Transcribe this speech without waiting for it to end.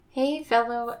Hey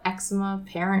fellow eczema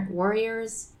parent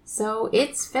warriors. So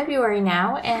it's February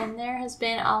now and there has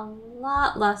been a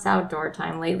lot less outdoor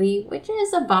time lately, which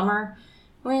is a bummer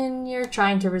when you're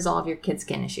trying to resolve your kids'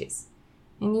 skin issues.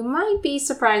 And you might be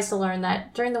surprised to learn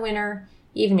that during the winter,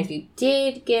 even if you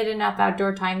did get enough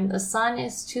outdoor time, the sun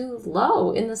is too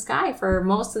low in the sky for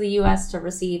most of the US to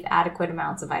receive adequate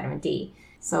amounts of vitamin D.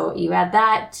 So you add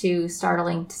that to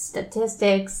startling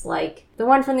statistics like the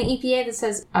one from the EPA that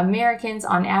says Americans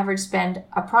on average spend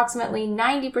approximately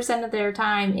 90% of their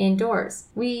time indoors.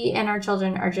 We and our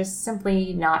children are just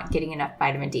simply not getting enough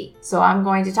vitamin D. So I'm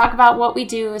going to talk about what we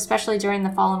do, especially during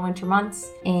the fall and winter months,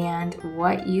 and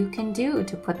what you can do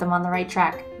to put them on the right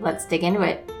track. Let's dig into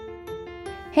it.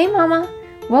 Hey Mama!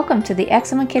 Welcome to the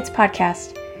Eczema Kids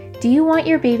podcast. Do you want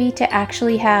your baby to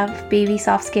actually have baby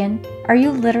soft skin? Are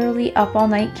you literally up all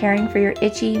night caring for your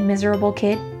itchy, miserable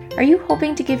kid? Are you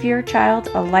hoping to give your child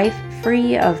a life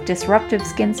free of disruptive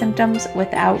skin symptoms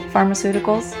without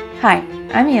pharmaceuticals? Hi,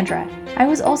 I'm Andra. I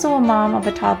was also a mom of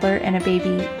a toddler and a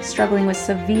baby struggling with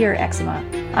severe eczema.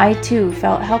 I too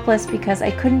felt helpless because I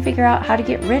couldn't figure out how to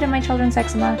get rid of my children's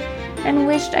eczema and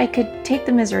wished I could take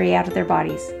the misery out of their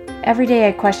bodies. Every day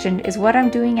I questioned, is what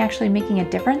I'm doing actually making a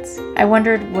difference? I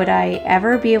wondered, would I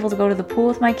ever be able to go to the pool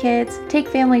with my kids, take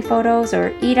family photos,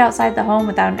 or eat outside the home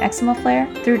without an eczema flare?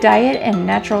 Through diet and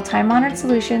natural time-honored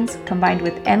solutions, combined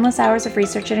with endless hours of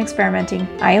research and experimenting,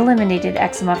 I eliminated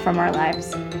eczema from our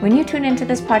lives. When you tune into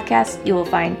this podcast, you will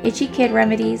find itchy kid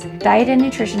remedies, diet and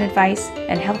nutrition advice,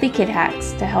 and healthy kid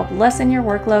hacks to help lessen your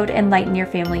workload and lighten your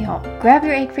family home. Grab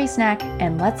your egg-free snack,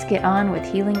 and let's get on with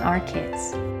healing our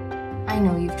kids. I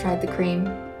know you've tried the cream.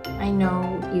 I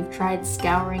know you've tried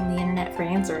scouring the internet for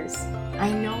answers.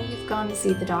 I know you've gone to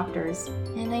see the doctors.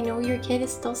 And I know your kid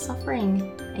is still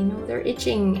suffering. I know they're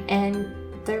itching and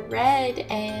they're red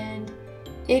and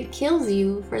it kills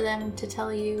you for them to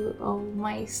tell you, oh,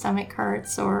 my stomach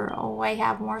hurts, or oh, I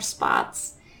have more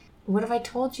spots. What if I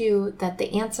told you that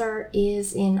the answer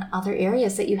is in other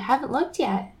areas that you haven't looked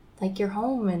yet, like your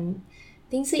home and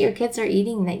things that your kids are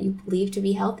eating that you believe to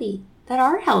be healthy? That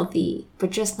are healthy, but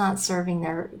just not serving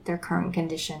their current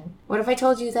condition? What if I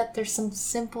told you that there's some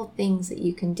simple things that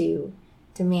you can do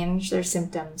to manage their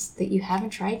symptoms that you haven't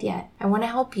tried yet? I want to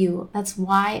help you. That's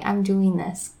why I'm doing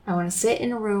this. I want to sit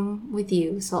in a room with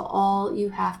you, so all you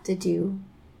have to do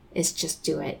is just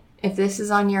do it. If this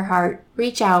is on your heart,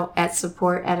 reach out at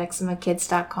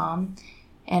support@eczemakids.com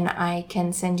and I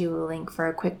can send you a link for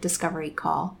a quick discovery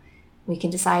call. We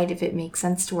can decide if it makes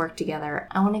sense to work together.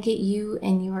 I want to get you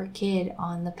and your kid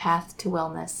on the path to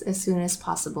wellness as soon as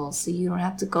possible so you don't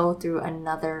have to go through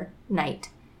another night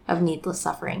of needless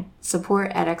suffering.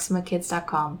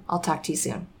 Support@eczemakids.com. I'll talk to you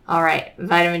soon. All right,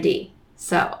 vitamin D.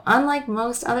 So, unlike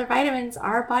most other vitamins,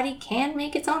 our body can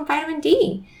make its own vitamin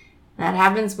D. That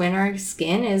happens when our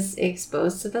skin is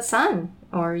exposed to the sun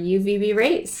or UVB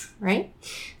rays, right?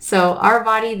 So our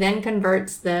body then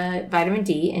converts the vitamin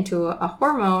D into a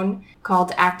hormone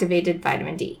called activated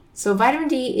vitamin D. So vitamin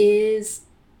D is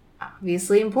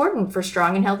obviously important for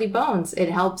strong and healthy bones.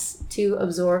 It helps to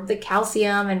absorb the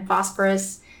calcium and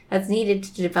phosphorus that's needed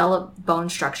to develop bone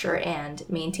structure and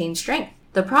maintain strength.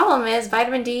 The problem is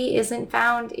vitamin D isn't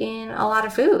found in a lot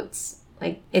of foods.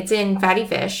 Like, it's in fatty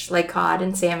fish like cod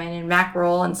and salmon and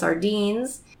mackerel and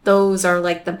sardines. Those are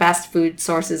like the best food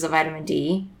sources of vitamin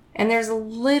D. And there's a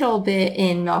little bit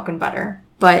in milk and butter.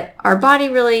 But our body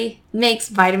really makes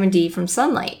vitamin D from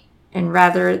sunlight. And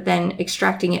rather than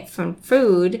extracting it from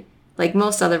food, like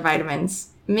most other vitamins,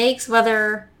 makes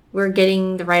whether we're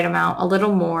getting the right amount a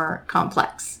little more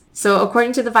complex. So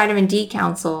according to the Vitamin D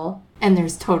Council, and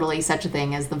there's totally such a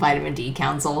thing as the Vitamin D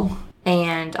Council,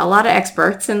 and a lot of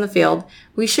experts in the field,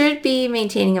 we should be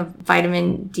maintaining a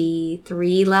vitamin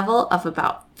D3 level of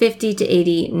about 50 to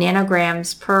 80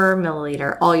 nanograms per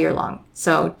milliliter all year long.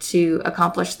 So to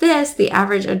accomplish this, the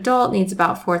average adult needs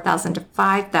about 4,000 to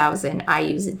 5,000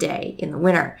 IUs a day in the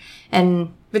winter,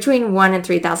 and between 1 and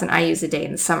 3,000 IUs a day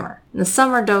in the summer. And the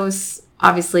summer dose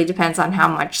obviously depends on how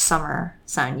much summer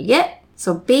sun you get.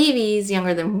 So babies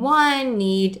younger than 1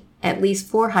 need at least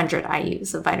 400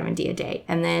 IUs of vitamin D a day.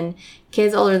 And then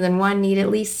kids older than 1 need at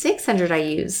least 600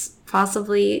 IUs,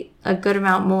 possibly a good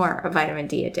amount more of vitamin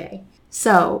D a day.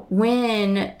 So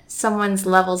when someone's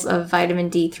levels of vitamin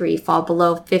D3 fall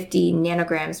below 50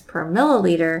 nanograms per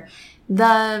milliliter,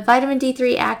 the vitamin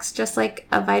D3 acts just like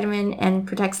a vitamin and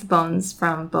protects the bones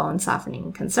from bone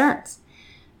softening concerns.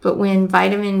 But when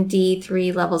vitamin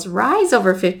D3 levels rise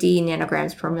over 50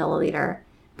 nanograms per milliliter,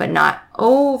 but not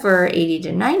over 80 to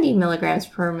 90 milligrams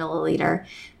per milliliter,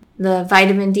 The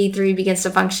vitamin D3 begins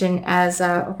to function as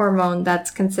a hormone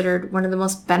that's considered one of the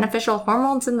most beneficial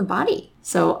hormones in the body.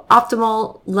 So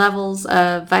optimal levels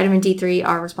of vitamin D3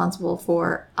 are responsible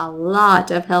for a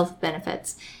lot of health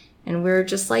benefits. And we're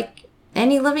just like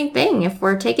any living thing. If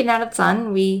we're taken out of the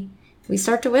sun, we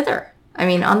start to wither. I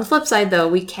mean, on the flip side, though,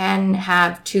 we can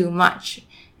have too much.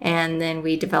 And then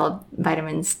we develop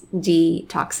vitamin D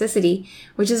toxicity,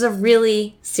 which is a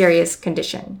really serious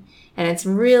condition. And it's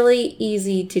really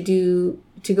easy to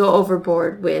go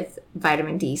overboard with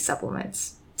vitamin D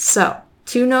supplements. So,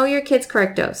 to know your kid's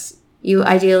correct dose, you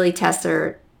ideally test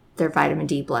their vitamin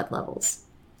D blood levels.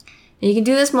 And you can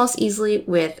do this most easily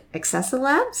with Acessa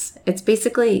Labs. It's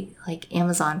basically like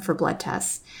Amazon for blood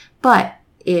tests. But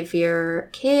if your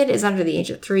kid is under the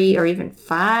age of 3 or even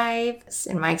 5,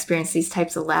 in my experience, these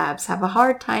types of labs have a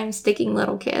hard time sticking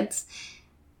little kids.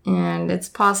 And it's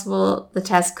possible the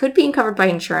test could be covered by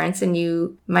insurance and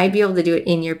you might be able to do it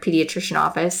in your pediatrician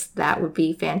office. That would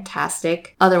be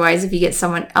fantastic. Otherwise, if you get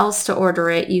someone else to order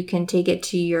it, you can take it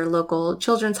to your local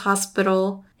children's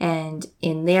hospital. And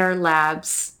in their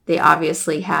labs, they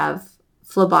obviously have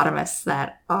phlebotomists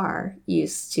that are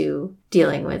used to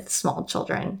dealing with small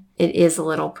children. It is a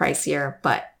little pricier,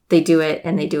 but they do it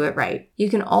and they do it right. You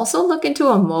can also look into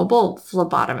a mobile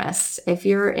phlebotomist. If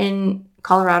you're in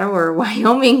Colorado or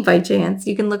Wyoming by chance,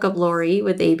 you can look up Lori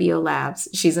with ABO Labs.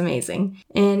 She's amazing.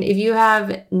 And if you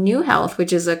have New Health,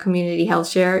 which is a community health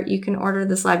share, you can order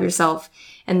this lab yourself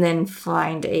and then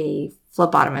find a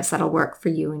phlebotomist that'll work for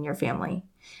you and your family.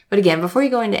 But again, before you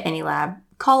go into any lab,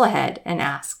 call ahead and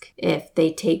ask if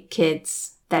they take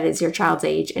kids that is your child's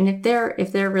age. And if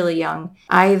they're really young,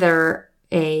 either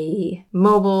a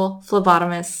mobile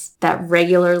phlebotomist that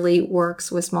regularly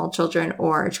works with small children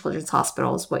or a children's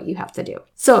hospital is what you have to do.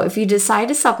 So if you decide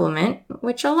to supplement,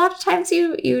 which a lot of times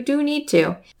you do need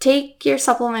to, take your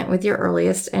supplement with your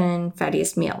earliest and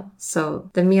fattiest meal. So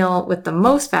the meal with the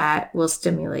most fat will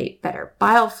stimulate better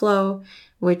bile flow,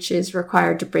 which is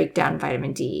required to break down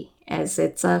vitamin D, as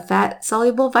it's a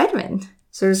fat-soluble vitamin.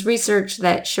 So there's research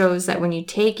that shows that when you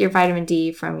take your vitamin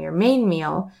D from your main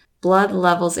meal, blood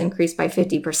levels increase by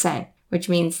 50%, which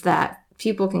means that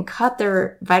people can cut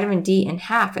their vitamin D in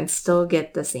half and still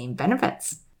get the same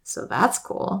benefits. So that's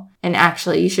cool. And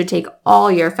actually, you should take all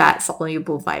your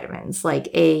fat-soluble vitamins like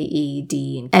A, E,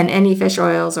 D, and any fish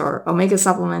oils or omega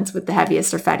supplements with the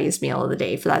heaviest or fattiest meal of the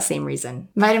day for that same reason.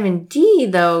 Vitamin D,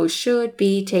 though, should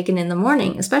be taken in the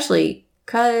morning, especially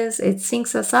because it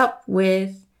syncs us up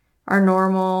with our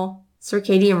normal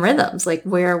circadian rhythms, like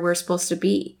where we're supposed to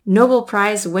be. Nobel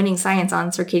Prize winning science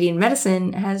on circadian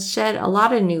medicine has shed a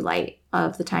lot of new light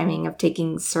of the timing of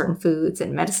taking certain foods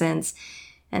and medicines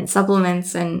and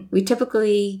supplements, and we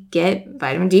typically get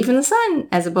vitamin D from the sun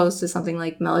as opposed to something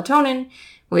like melatonin,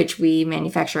 which we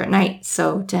manufacture at night.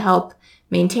 So to help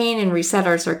maintain and reset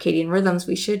our circadian rhythms,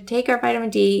 we should take our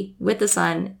vitamin D with the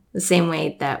sun the same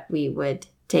way that we would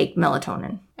take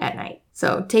melatonin at night.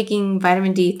 So taking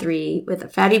vitamin D3 with a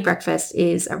fatty breakfast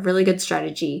is a really good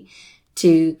strategy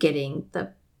to getting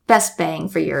the best bang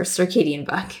for your circadian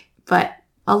buck. But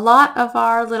a lot of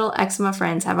our little eczema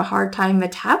friends have a hard time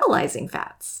metabolizing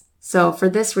fats. So for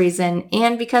this reason,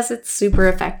 and because it's super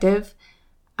effective,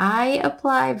 I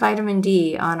apply vitamin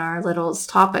D on our littles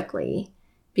topically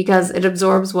because it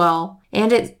absorbs well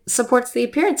and it supports the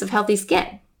appearance of healthy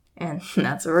skin. And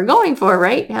that's what we're going for,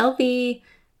 right? Healthy,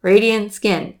 radiant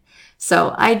skin.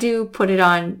 So I do put it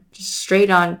on just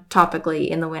straight on topically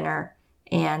in the winter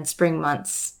and spring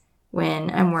months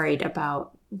when I'm worried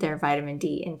about their vitamin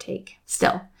D intake.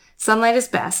 Still, sunlight is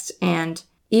best. And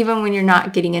even when you're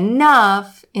not getting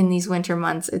enough in these winter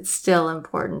months, it's still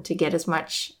important to get as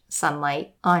much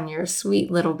sunlight on your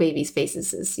sweet little baby's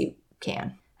faces as you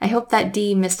can. I hope that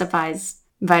demystifies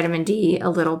vitamin D a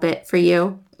little bit for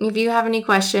you. If you have any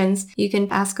questions, you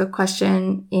can ask a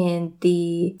question in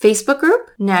the Facebook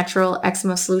group, Natural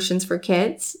Eczema Solutions for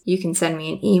Kids. You can send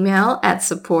me an email at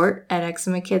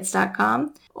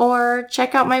support@eczemakids.com or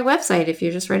check out my website if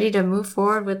you're just ready to move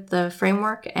forward with the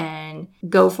framework and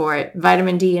go for it.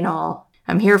 Vitamin D and all.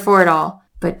 I'm here for it all,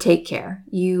 but take care.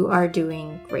 You are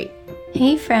doing great.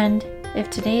 Hey friend,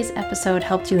 if today's episode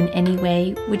helped you in any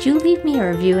way, would you leave me a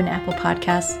review in Apple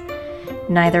Podcasts?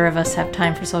 Neither of us have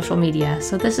time for social media,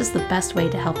 so this is the best way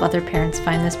to help other parents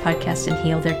find this podcast and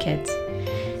heal their kids.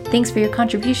 Thanks for your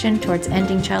contribution towards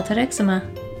ending childhood eczema.